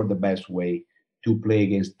for sure the best way to play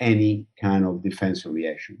against any kind of defensive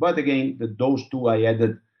reaction. But again, those two I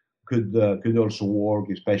added could also work,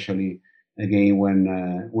 especially again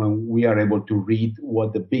when we are able to read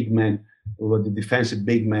what the defensive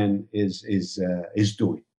big man is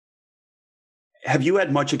doing. Have you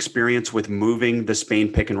had much experience with moving the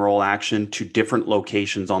Spain pick and roll action to different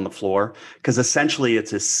locations on the floor? Because essentially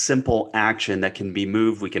it's a simple action that can be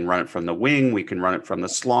moved. We can run it from the wing. We can run it from the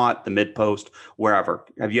slot, the mid post, wherever.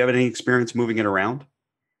 Have you had any experience moving it around?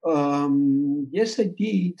 Yes, I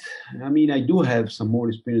did. I mean, I do have some more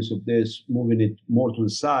experience of this, moving it more to the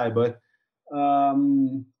side, but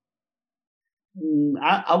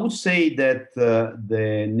I would say that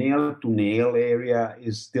the nail to nail area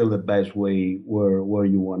is still the best way where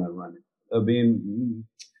you want to run it. I mean,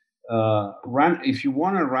 if you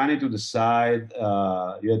want to run it to the side,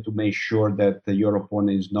 you have to make sure that your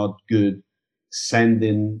opponent is not good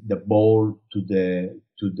sending the ball to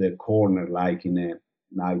the corner, like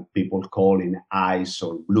people call in ice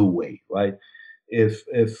or blue way, right? if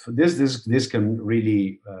this can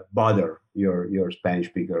really bother your Spanish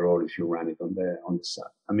speaker, or if you run it on the side.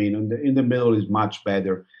 I mean, in the middle is much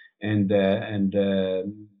better, and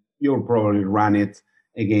you'll probably run it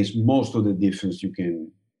against most of the defense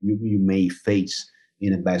you may face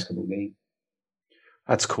in a basketball game.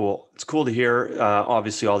 That's cool. It's cool to hear,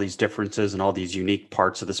 obviously, all these differences and all these unique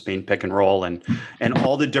parts of the Spain pick and roll, and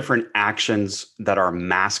all the different actions that are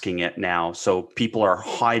masking it now. So people are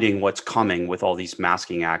hiding what's coming with all these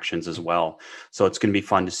masking actions as well. So it's going to be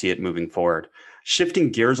fun to see it moving forward. Shifting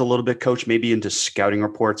gears a little bit, Coach, maybe into scouting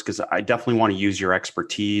reports, because I definitely want to use your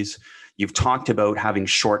expertise. You've talked about having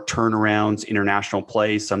short turnarounds, international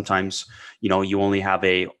play. Sometimes, you only have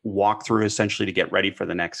a walkthrough essentially to get ready for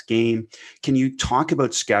the next game. Can you talk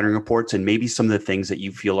about scouting reports and maybe some of the things that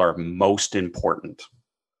you feel are most important?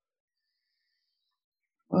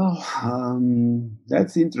 Well,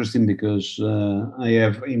 that's interesting because I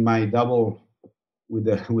have in my double with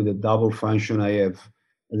a double function. I have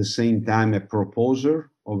at the same time a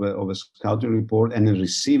proposer of a scouting report and a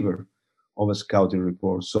receiver of a scouting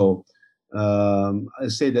report. So I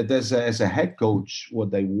say that as a head coach,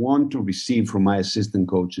 what I want to receive from my assistant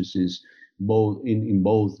coaches is both in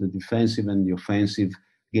both the defensive and the offensive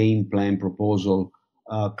game plan proposal,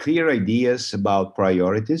 clear ideas about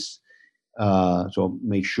priorities. So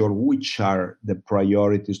make sure which are the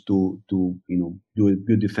priorities to do a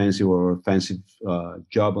good defensive or offensive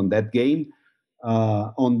job on that game.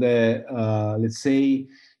 On the let's say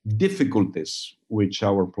difficulties which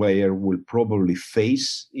our player will probably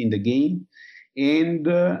face in the game, and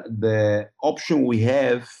the option we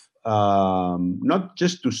have, not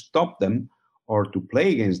just to stop them or to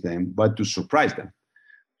play against them, but to surprise them.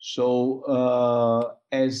 So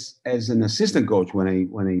as an assistant coach, when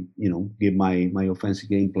I give my offensive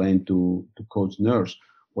game plan to Coach Nurse,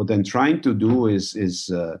 what I'm trying to do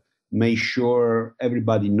is make sure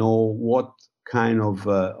everybody know what kind of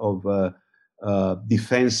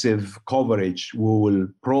defensive coverage we will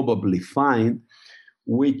probably find,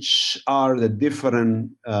 which are the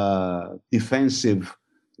different defensive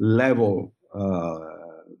level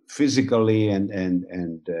physically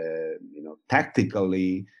and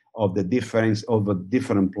tactically of the difference of a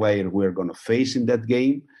different player we're going to face in that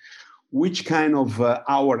game, which kind of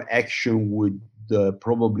our action would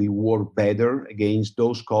probably work better against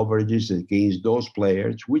those coverages, against those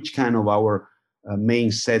players, which kind of our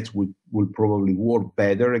main sets would probably work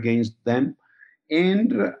better against them,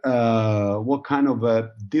 and what kind of a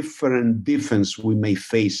different defense we may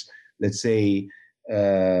face, let's say,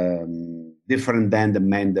 different than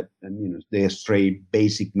the straight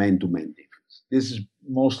basic man-to-man defense. This is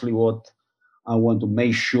mostly what I want to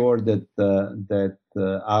make sure that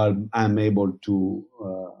I'm able to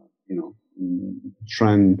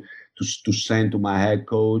try to send to my head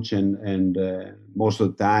coach, and most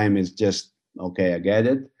of the time it's just okay, I get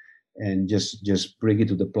it, and just bring it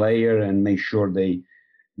to the player and make sure they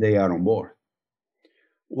are on board.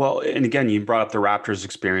 Well, and again, you brought up the Raptors'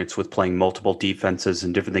 experience with playing multiple defenses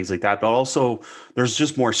and different things like that, but also there's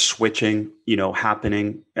just more switching,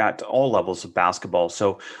 happening at all levels of basketball.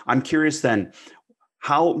 So I'm curious then,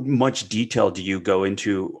 how much detail do you go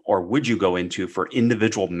into, or would you go into, for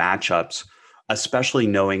individual matchups, especially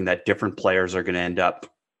knowing that different players are going to end up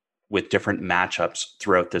with different matchups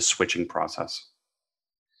throughout this switching process?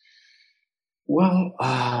 Well,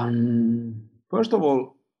 first of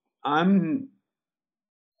all,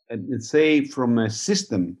 let's say from a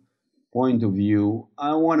system point of view,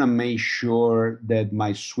 I want to make sure that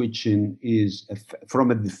my switching is,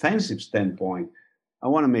 from a defensive standpoint, I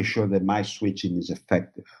want to make sure that my switching is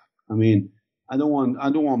effective. I mean, I don't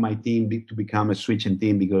want my team to become a switching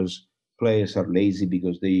team because players are lazy,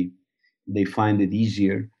 because they find it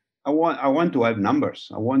easier. I want to have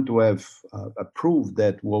numbers. I want to have a proof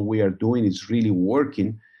that what we are doing is really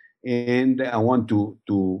working, and I want to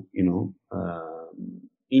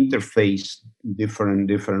interface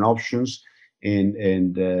different options and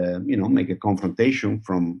make a confrontation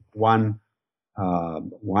from one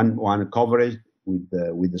coverage with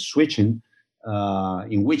the switching,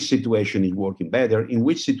 in which situation is working better, in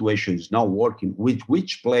which situation is not working, with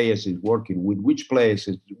which players is working, with which players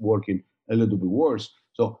is working a little bit worse.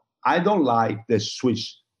 So I don't like the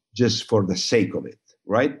switch just for the sake of it,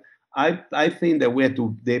 right? I think that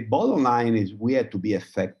the bottom line is we have to be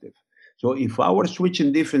effective. So if our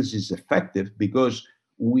switching defense is effective, because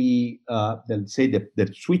we, let's say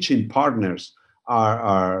the switching partners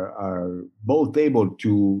are both able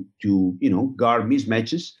to guard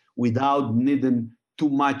mismatches without needing too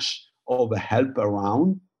much of a help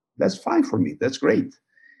around, that's fine for me. That's great.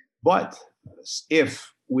 But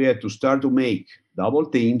if we had to start to make double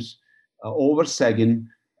teams, oversagging,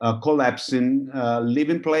 collapsing,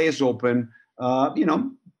 leaving players open.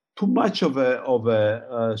 Too much of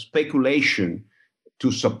a speculation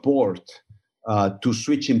to support to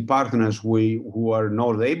switching partners who are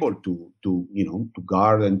not able to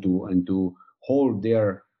guard and to hold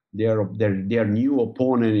their new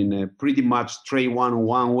opponent in a pretty much straight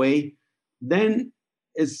one-on-one way. Then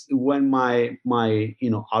it's when my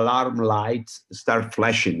alarm lights start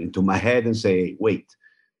flashing into my head and say, wait,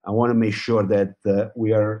 I want to make sure that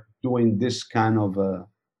we are doing this kind of a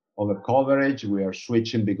coverage. We are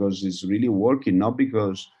switching because it's really working, not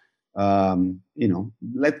because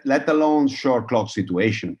let alone short clock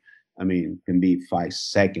situation. I mean, it can be 5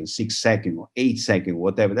 seconds, 6 seconds, or 8 seconds,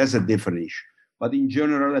 whatever. That's a different issue. But in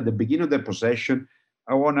general, at the beginning of the possession,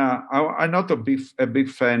 I'm not a big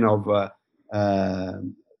fan of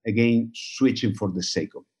again switching for the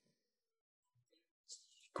sake of it.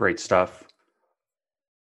 Great stuff.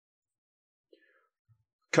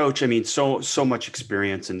 Coach, I mean, so much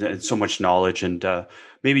experience and so much knowledge. And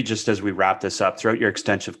maybe just as we wrap this up, throughout your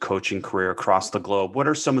extensive coaching career across the globe, what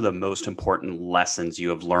are some of the most important lessons you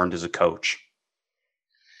have learned as a coach?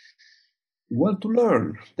 Well, to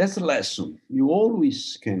learn, that's a lesson. You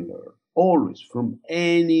always can learn, always, from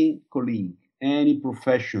any colleague, any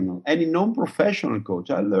professional, any non-professional coach.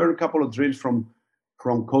 I learned a couple of drills from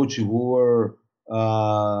coaches who were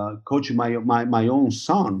coaching my own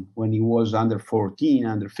son when he was under 14,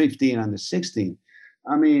 under 15, under 16.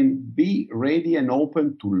 I mean, be ready and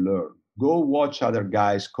open to learn. Go watch other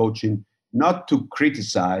guys coaching, not to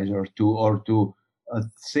criticize or to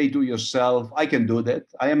say to yourself, I can do that,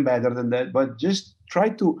 I am better than that, but just try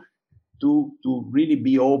to really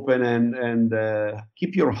be open and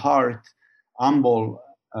keep your heart humble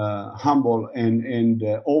and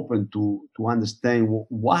open to understand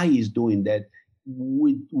why he's doing that.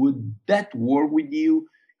 Would that work with you?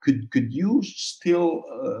 Could you still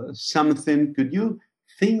something? Could you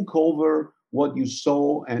think over what you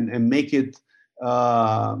saw and make it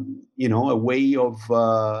a way of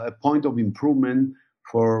a point of improvement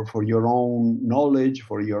for your own knowledge,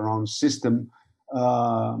 for your own system?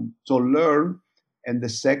 So learn. And the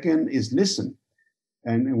second is listen.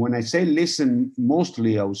 And when I say listen,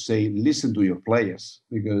 mostly I would say listen to your players,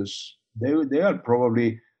 because they are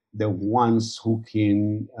probably the ones who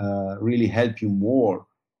can really help you more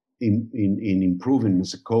in improving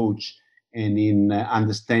as a coach and in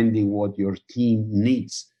understanding what your team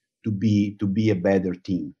needs to be a better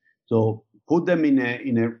team. So put them in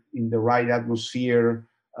the right atmosphere,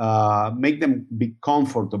 make them be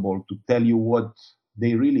comfortable to tell you what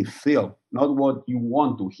they really feel, not what you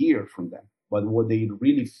want to hear from them, but what they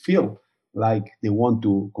really feel like they want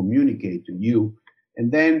to communicate to you. And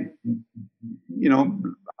then,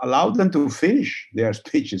 allow them to finish their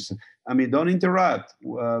speeches. I mean, don't interrupt.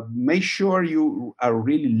 Make sure you are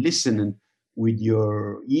really listening with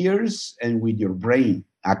your ears and with your brain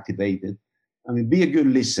activated. I mean, be a good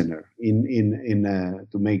listener to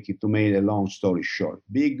make a long story short.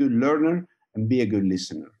 Be a good learner and be a good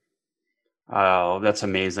listener. Oh, that's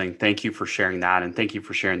amazing. Thank you for sharing that. And thank you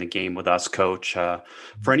for sharing the game with us, Coach. For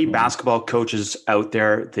any basketball coaches out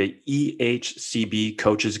there, the EHCB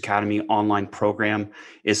Coaches Academy online program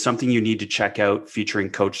is something you need to check out, featuring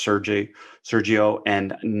Coach Sergio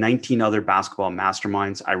and 19 other basketball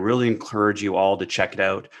masterminds. I really encourage you all to check it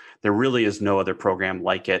out. There really is no other program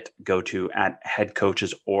like it. Go to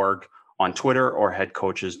 @headcoaches.org on Twitter or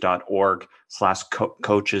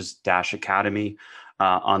headcoaches.org/coaches-academy.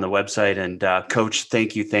 On the website. And Coach,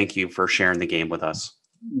 thank you for sharing the game with us.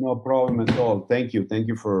 No problem at all. Thank you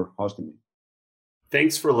for hosting me.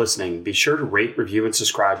 Thanks for listening. Be sure to rate, review, and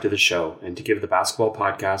subscribe to the show, and to give the Basketball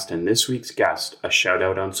Podcast and this week's guest a shout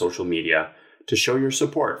out on social media to show your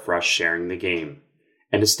support for us sharing the game.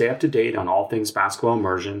 And to stay up to date on all things basketball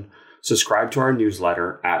immersion, subscribe to our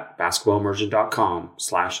newsletter at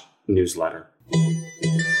basketballimmersion.com/newsletter.